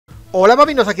Hola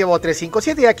bambinos, aquí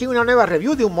Bo357 y aquí una nueva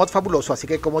review de un mod fabuloso, así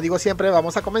que como digo siempre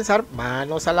vamos a comenzar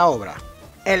manos a la obra.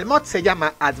 El mod se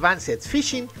llama Advanced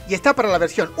Fishing y está para la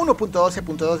versión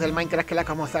 1.12.2 del Minecraft, que es la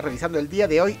que vamos a estar revisando el día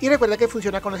de hoy, y recuerda que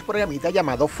funciona con este programita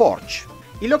llamado Forge.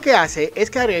 Y lo que hace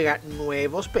es que agrega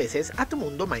nuevos peces a tu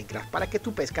mundo Minecraft para que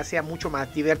tu pesca sea mucho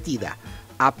más divertida.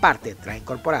 Aparte, trae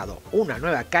incorporado una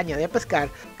nueva caña de pescar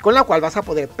con la cual vas a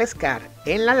poder pescar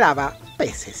en la lava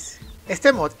peces.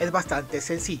 Este mod es bastante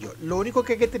sencillo, lo único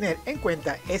que hay que tener en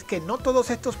cuenta es que no todos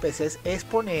estos peces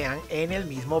spawnean en el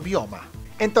mismo bioma.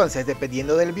 Entonces,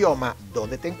 dependiendo del bioma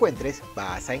donde te encuentres,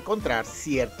 vas a encontrar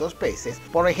ciertos peces.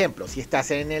 Por ejemplo, si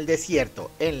estás en el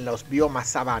desierto, en los biomas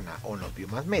sabana o en los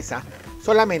biomas mesa,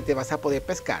 solamente vas a poder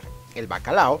pescar el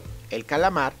bacalao, el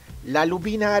calamar, la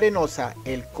lubina arenosa,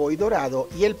 el koi dorado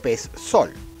y el pez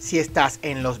sol. Si estás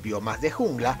en los biomas de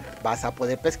jungla, vas a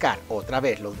poder pescar otra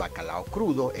vez los bacalao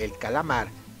crudo, el calamar,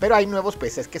 pero hay nuevos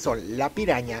peces que son la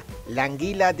piraña, la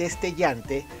anguila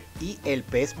destellante y el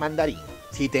pez mandarín.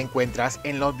 Si te encuentras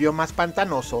en los biomas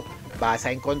pantanosos, vas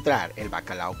a encontrar el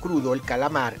bacalao crudo, el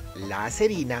calamar, la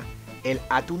acerina, el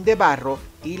atún de barro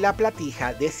y la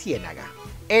platija de ciénaga.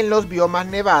 En los biomas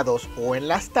nevados o en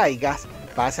las taigas,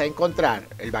 vas a encontrar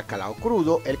el bacalao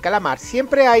crudo, el calamar.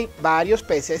 Siempre hay varios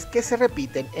peces que se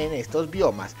repiten en estos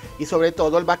biomas y sobre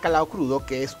todo el bacalao crudo,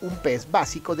 que es un pez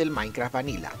básico del Minecraft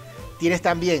Vanilla. Tienes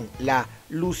también la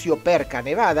lucioperca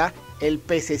nevada, el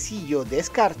pececillo de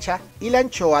escarcha y la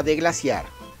anchoa de glaciar.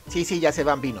 Sí, ya sé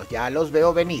bambinos, ya los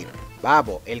veo venir.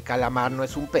 Babo, el calamar no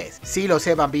es un pez. Sí lo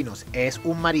sé bambinos, es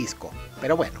un marisco,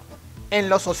 pero bueno. En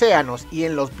los océanos y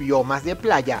en los biomas de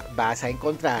playa vas a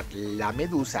encontrar la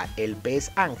medusa, el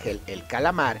pez ángel, el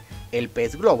calamar, el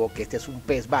pez globo, que este es un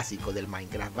pez básico del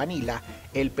Minecraft Vanilla,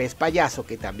 el pez payaso,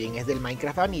 que también es del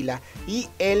Minecraft Vanilla, y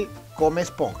el come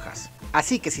esponjas.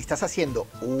 Así que si estás haciendo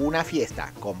una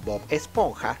fiesta con Bob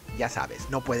Esponja, ya sabes,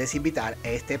 no puedes invitar a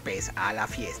este pez a la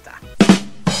fiesta.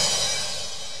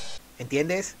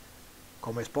 ¿Entiendes?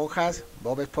 Come esponjas,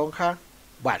 Bob Esponja.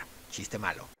 Bueno, chiste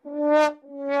malo.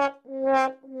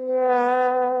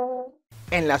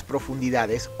 En las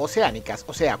profundidades oceánicas,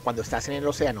 o sea, cuando estás en el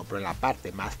océano, pero en la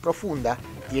parte más profunda,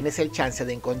 tienes el chance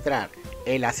de encontrar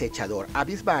el acechador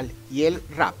abismal y el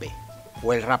rape,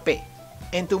 o el rapé.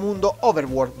 En tu mundo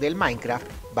overworld del Minecraft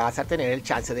vas a tener el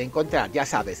chance de encontrar, ya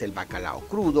sabes, el bacalao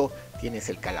crudo, tienes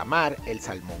el calamar, el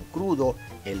salmón crudo,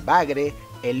 el bagre,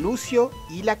 el lucio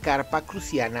y la carpa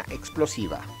cruciana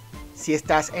explosiva. Si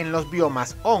estás en los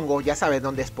biomas hongo, ya sabes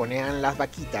dónde spawnean las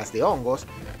vaquitas de hongos,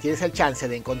 tienes el chance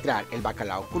de encontrar el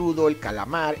bacalao crudo, el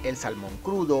calamar, el salmón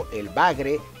crudo, el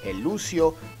bagre, el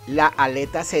lucio, la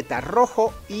aleta Z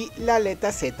rojo y la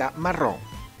aleta Z marrón.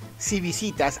 Si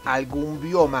visitas algún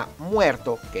bioma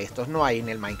muerto, que estos no hay en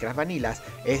el Minecraft Vanilla,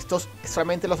 estos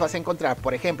solamente los vas a encontrar,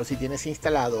 por ejemplo, si tienes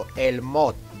instalado el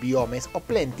mod Biomes o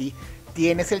Plenty,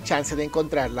 tienes el chance de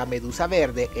encontrar la medusa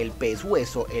verde, el pez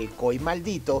hueso, el koi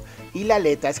maldito y la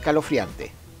aleta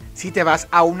escalofriante. Si te vas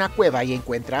a una cueva y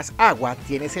encuentras agua,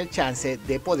 tienes el chance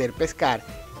de poder pescar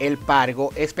el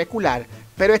pargo especular,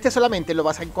 pero este solamente lo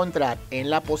vas a encontrar en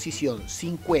la posición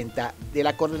 50 de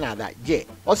la coordenada Y,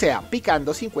 o sea,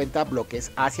 picando 50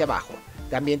 bloques hacia abajo.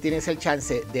 También tienes el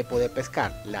chance de poder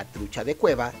pescar la trucha de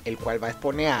cueva, el cual va a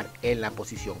spawnear en la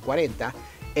posición 40,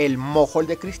 el mojol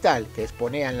de cristal, que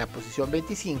spawnea en la posición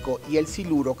 25, y el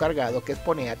siluro cargado, que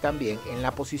spawnea también en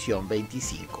la posición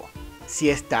 25. Si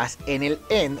estás en el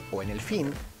end o en el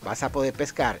fin, vas a poder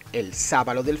pescar el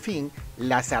sábalo delfín,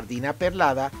 la sardina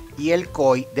perlada y el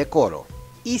koi de coro.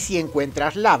 Y si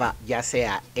encuentras lava, ya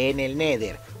sea en el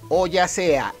nether o ya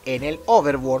sea en el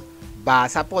overworld,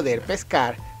 vas a poder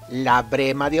pescar la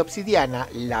brema de obsidiana,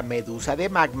 la medusa de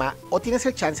magma, o tienes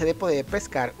el chance de poder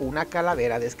pescar una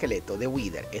calavera de esqueleto de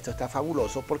wither. Esto está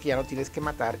fabuloso porque ya no tienes que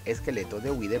matar esqueletos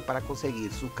de wither para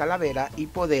conseguir su calavera y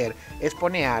poder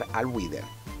spawnear al wither.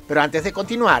 Pero antes de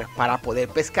continuar, para poder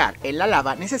pescar en la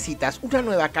lava necesitas una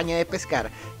nueva caña de pescar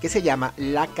que se llama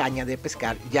la caña de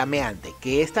pescar llameante,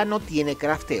 que esta no tiene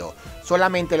crafteo,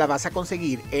 solamente la vas a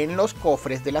conseguir en los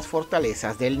cofres de las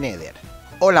fortalezas del nether.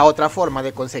 O la otra forma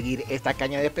de conseguir esta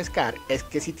caña de pescar es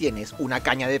que si tienes una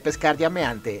caña de pescar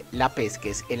llameante, la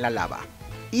pesques en la lava.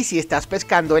 Y si estás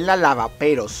pescando en la lava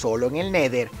pero solo en el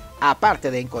nether, aparte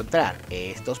de encontrar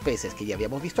estos peces que ya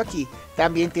habíamos visto aquí,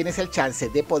 también tienes el chance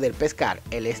de poder pescar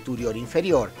el esturión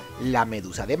inferior, la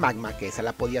medusa de magma, que esa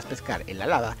la podías pescar en la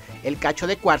lava, el cacho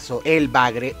de cuarzo, el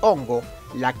bagre hongo,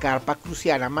 la carpa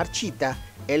cruciana marchita,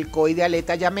 el koi de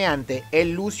aleta llameante,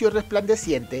 el lucio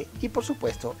resplandeciente y por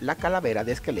supuesto la calavera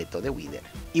de esqueleto de wither.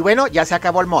 Y bueno, ya se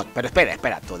acabó el mod, pero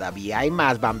espera, todavía hay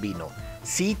más bambino.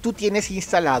 Si tú tienes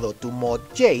instalado tu mod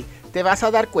J, te vas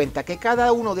a dar cuenta que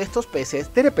cada uno de estos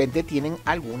peces de repente tienen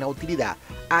alguna utilidad.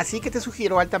 Así que te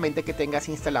sugiero altamente que tengas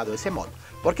instalado ese mod.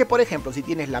 Porque por ejemplo, si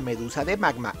tienes la medusa de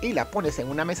magma y la pones en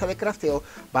una mesa de crafteo,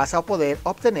 vas a poder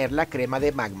obtener la crema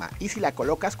de magma. Y si la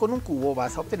colocas con un cubo,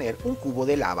 vas a obtener un cubo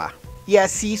de lava. Y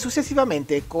así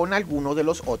sucesivamente con algunos de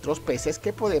los otros peces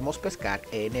que podemos pescar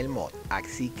en el mod.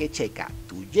 Así que checa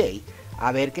tu J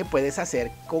a ver qué puedes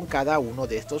hacer con cada uno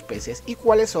de estos peces y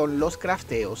cuáles son los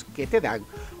crafteos que te dan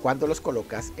cuando los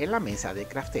colocas en la mesa de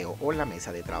crafteo o en la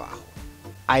mesa de trabajo.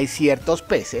 Hay ciertos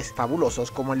peces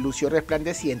fabulosos como el lucio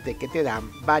resplandeciente que te dan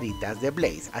varitas de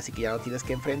blaze, así que ya no tienes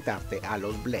que enfrentarte a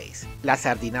los blaze. La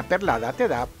sardina perlada te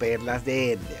da perlas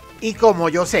de ender. Y como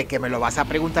yo sé que me lo vas a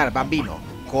preguntar, bambino,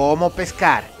 ¿cómo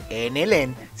pescar en el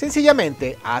end?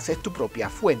 Sencillamente haces tu propia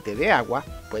fuente de agua,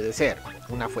 puede ser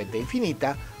una fuente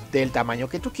infinita, del tamaño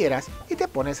que tú quieras y te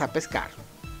pones a pescar.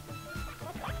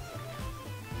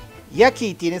 Y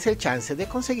aquí tienes el chance de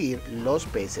conseguir los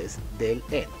peces del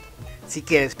end. Si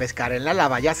quieres pescar en la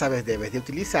lava, ya sabes, debes de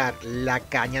utilizar la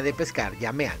caña de pescar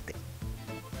llameante.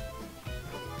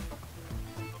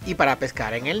 Y para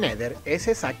pescar en el nether es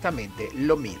exactamente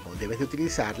lo mismo, debes de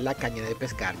utilizar la caña de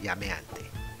pescar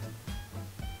llameante.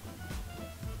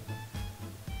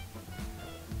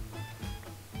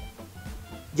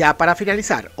 Ya para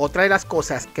finalizar, otra de las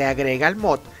cosas que agrega el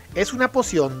mod es una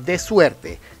poción de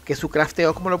suerte, que su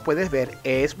crafteo, como lo puedes ver,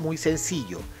 es muy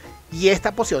sencillo. Y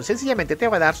esta poción sencillamente te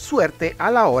va a dar suerte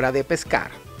a la hora de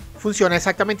pescar. Funciona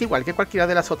exactamente igual que cualquiera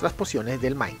de las otras pociones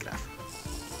del Minecraft.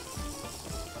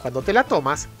 Cuando te la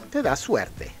tomas, te da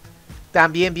suerte.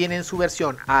 También viene en su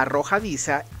versión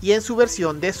arrojadiza y en su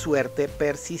versión de suerte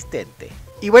persistente.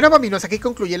 Y bueno, bambinos, aquí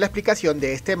concluye la explicación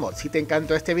de este mod. Si te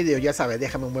encantó este video, ya sabes,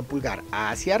 déjame un buen pulgar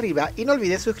hacia arriba y no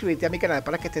olvides suscribirte a mi canal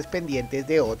para que estés pendientes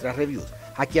de otras reviews.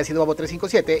 Aquí ha sido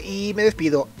Babo357 y me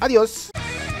despido. Adiós.